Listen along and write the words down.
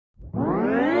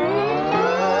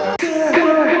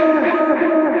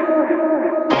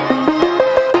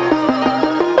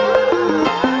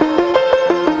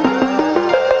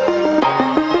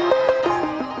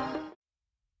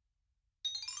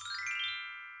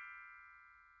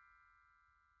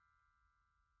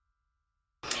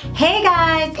Hey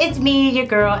guys, it's me, your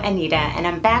girl Anita, and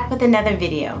I'm back with another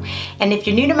video. And if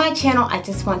you're new to my channel, I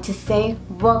just want to say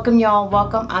welcome y'all,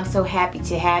 welcome. I'm so happy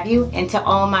to have you. And to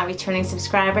all my returning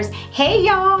subscribers, hey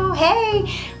y'all, hey.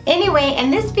 Anyway,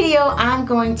 in this video, I'm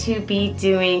going to be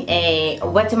doing a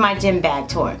what's in my gym bag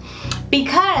tour.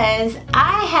 Because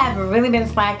I have really been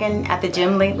slacking at the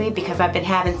gym lately because I've been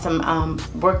having some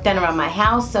work done around my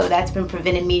house, so that's been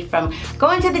preventing me from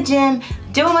going to the gym,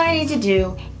 doing what I need to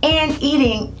do, and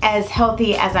eating as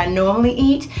healthy as I normally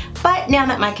eat. But now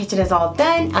that my kitchen is all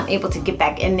done, I'm able to get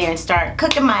back in there and start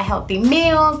cooking my healthy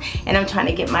meals, and I'm trying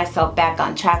to get myself back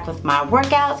on track with my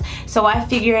workouts. So I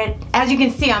figured, as you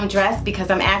can see, I'm dressed because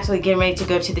I'm actually getting ready to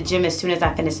go to the gym as soon as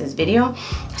I finish this video.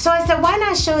 So I said, why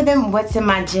not show them what's in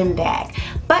my gym bag?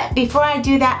 But before I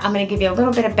do that, I'm going to give you a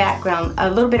little bit of background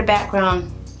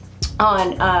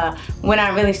on when I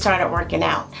really started working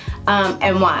out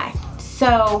and why.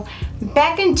 So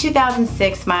back in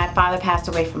 2006, my father passed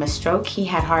away from a stroke. He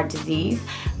had heart disease.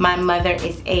 My mother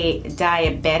is a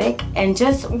diabetic, and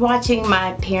just watching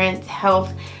my parents'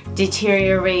 health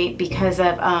deteriorate because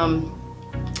of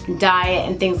diet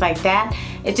and things like that,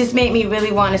 it just made me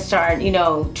really want to start, you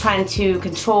know, trying to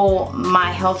control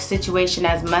my health situation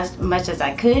as much as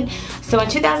I could. So in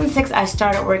 2006 I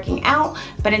started working out,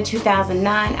 but in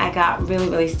 2009 I got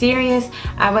really serious.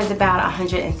 I was about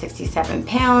 167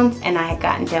 pounds and I had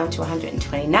gotten down to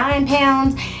 129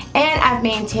 pounds, and I've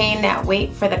maintained that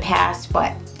weight for the past,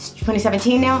 what,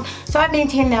 2017 now? So I've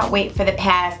maintained that weight for the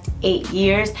past 8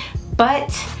 years,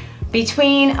 but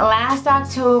between last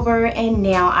October and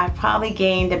now, I've probably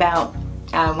gained about,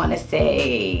 I want to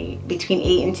say, between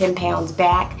 8 and 10 pounds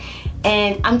back.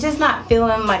 And I'm just not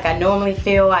feeling like I normally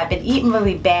feel. I've been eating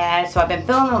really bad, so I've been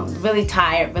feeling really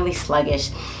tired, really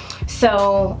sluggish.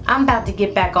 So I'm about to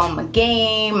get back on my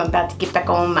game. I'm about to get back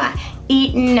on my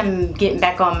eating. I'm getting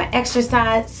back on my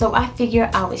exercise. So I figure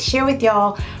I would share with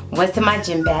y'all what's in my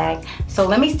gym bag. So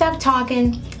let me stop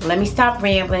talking. Let me stop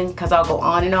rambling, because I'll go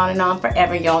on and on and on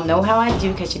forever. Y'all know how I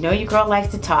do, because you know your girl likes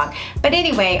to talk. But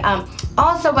anyway,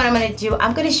 also what I'm going to do,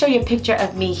 I'm going to show you a picture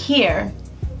of me here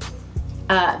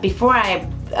before I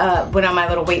went on my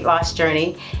little weight loss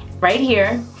journey, right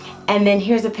here. And then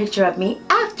here's a picture of me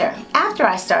after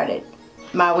I started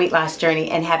my weight loss journey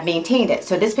and have maintained it.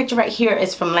 So this picture right here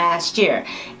is from last year,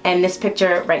 and this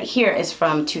picture right here is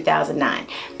from 2009.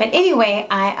 But anyway,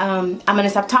 I'm gonna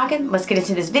stop talking. Let's get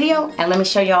into this video and let me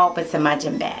show y'all what's in my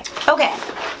gym bag. Okay.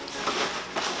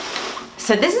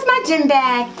 So this is my gym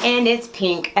bag, and it's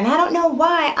pink, and I don't know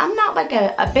why. I'm not like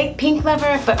a big pink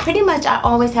lover, but pretty much I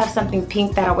always have something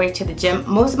pink that I wear to the gym.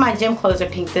 Most of my gym clothes are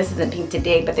pink. This isn't pink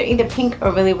today, but they're either pink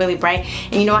or really bright.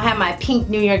 And you know, I have my pink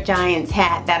New York Giants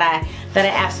hat that I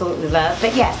absolutely love.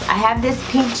 But yes, I have this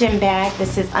pink gym bag.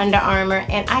 This is Under Armour,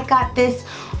 and I got this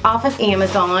off of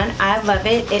Amazon. I love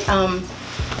it. It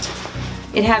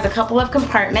has a couple of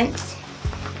compartments,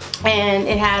 and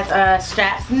it has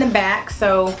straps in the back,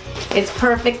 so it's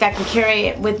perfect. I can carry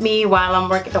it with me while I'm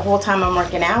working, the whole time I'm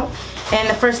working out. And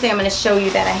the first thing I'm going to show you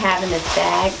that I have in this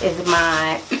bag is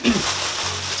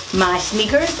my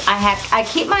sneakers. I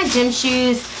keep my gym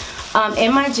shoes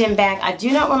in my gym bag. I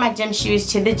do not wear my gym shoes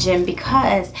to the gym,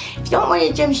 because if you don't wear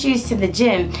your gym shoes to the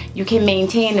gym, you can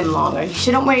maintain them longer. You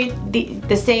shouldn't wear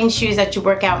the same shoes that you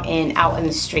work out in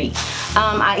the street.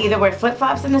 I either wear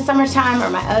flip-flops in the summertime or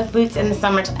my UGG boots in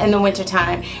the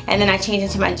wintertime, and then I change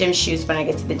into my gym shoes when I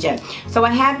get to the gym. So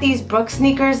I have these Brooks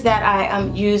sneakers that I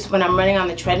use when I'm running on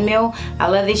the treadmill. I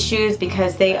love these shoes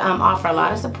because they offer a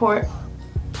lot of support,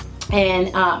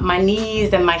 and my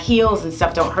knees and my heels and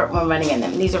stuff don't hurt when running in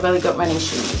them. These are really good running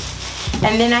shoes.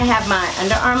 And then I have my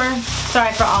Under Armour.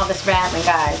 Sorry for all this rattling,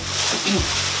 guys.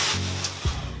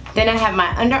 Then I have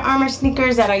my Under Armour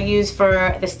sneakers that I use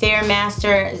for the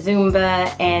Stairmaster, Zumba,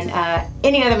 and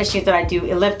any other machines that I do,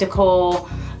 elliptical.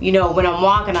 You know, when I'm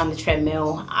walking on the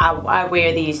treadmill, I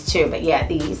wear these too. But yeah,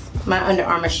 these, my Under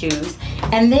Armour shoes.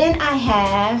 And then I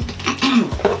have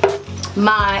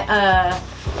my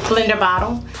blender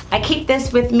bottle. I keep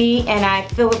this with me, and I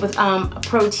fill it with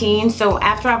protein. So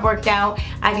after I've worked out,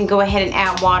 I can go ahead and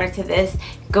add water to this,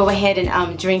 go ahead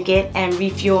and drink it and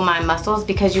refuel my muscles,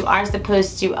 because you are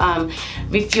supposed to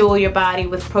refuel your body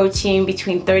with protein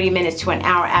between 30 minutes to an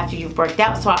hour after you've worked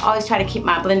out. So I always try to keep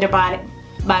my blender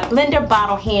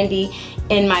bottle handy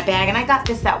in my bag, and I got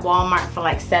this at Walmart for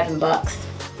like $7.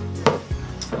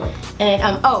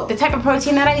 And oh, the type of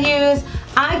protein that I use,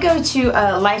 I go to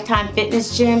a Lifetime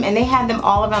Fitness gym and they have them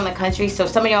all around the country. So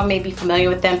some of y'all may be familiar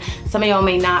with them, some of y'all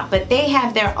may not, but they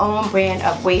have their own brand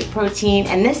of whey protein,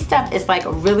 and this stuff is like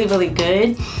really, really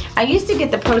good. I used to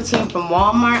get the protein from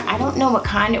Walmart. I don't know what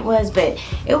kind it was, but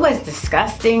it was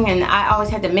disgusting, and I always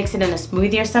had to mix it in a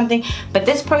smoothie or something. But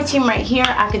this protein right here,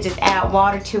 I could just add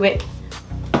water to it.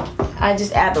 I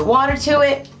just add the water to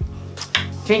it,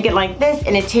 drink it like this,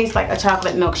 and it tastes like a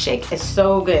chocolate milkshake. It's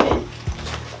so good.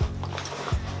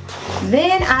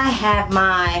 Then I have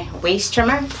my waist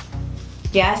trimmer.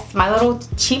 Yes, my little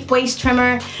cheap waist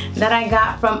trimmer that I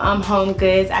got from Home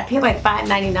Goods. I paid like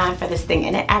 $5.99 for this thing,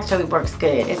 and it actually works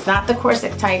good. It's not the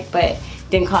corset type, but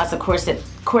didn't cost a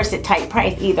corset type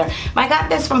price either. But I got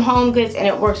this from Home Goods and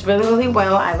it works really, really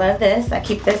well. I love this. I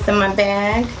keep this in my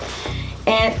bag.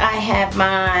 And I have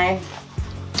my,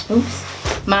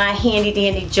 my handy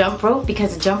dandy jump rope,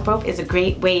 because a jump rope is a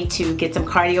great way to get some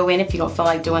cardio in if you don't feel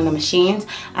like doing the machines.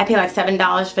 I pay like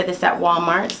 $7 for this at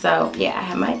Walmart. So yeah, I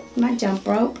have my jump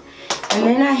rope. And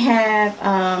then I have,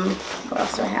 what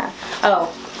else do I have?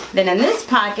 Oh, then in this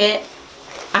pocket,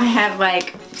 I have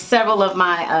like several of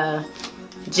my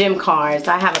gym cards.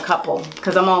 I have a couple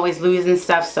because I'm always losing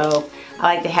stuff, so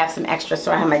I like to have some extra.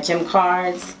 So I have my gym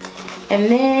cards. And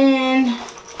then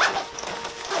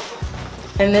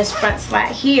in this front slot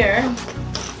here,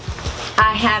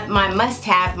 I have my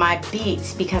must-have, my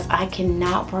Beats, because I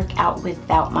cannot work out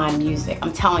without my music.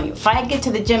 I'm telling you, if I get to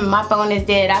the gym and my phone is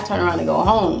dead, I turn around and go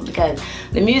home, because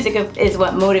the music is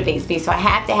what motivates me. So I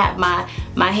have to have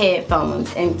my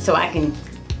headphones, and so I can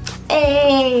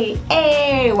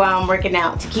while I'm working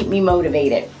out to keep me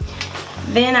motivated.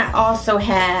 Then I also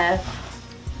have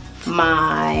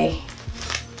my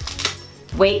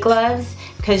weight gloves,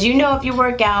 because you know if you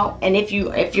work out, and if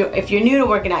you're new to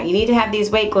working out, you need to have these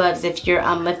weight gloves if you're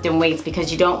lifting weights,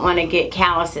 because you don't want to get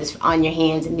calluses on your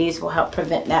hands, and these will help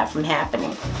prevent that from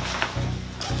happening.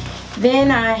 Then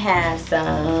I have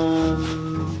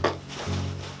some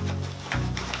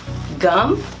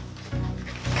gum,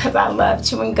 because I love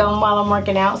chewing gum while I'm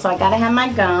working out, so I gotta have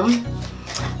my gum.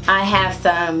 I have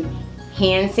some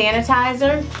hand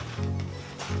sanitizer.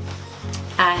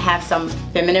 I have some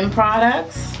feminine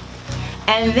products.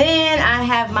 And then I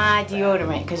have my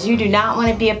deodorant, because you do not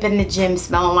want to be up in the gym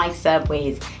smelling like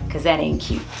Subways, because that ain't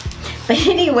cute. But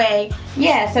anyway,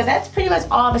 yeah, so that's pretty much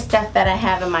all the stuff that I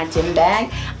have in my gym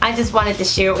bag. I just wanted to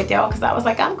share it with y'all because I was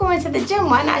like, I'm going to the gym.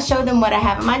 Why not show them what I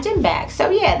have in my gym bag? So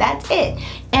yeah, that's it.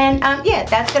 And yeah,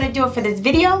 that's going to do it for this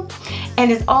video.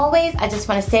 And as always, I just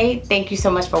want to say thank you so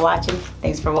much for watching.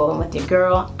 Thanks for rolling with your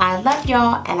girl. I love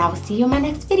y'all, and I will see you in my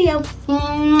next video.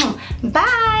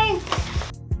 Bye.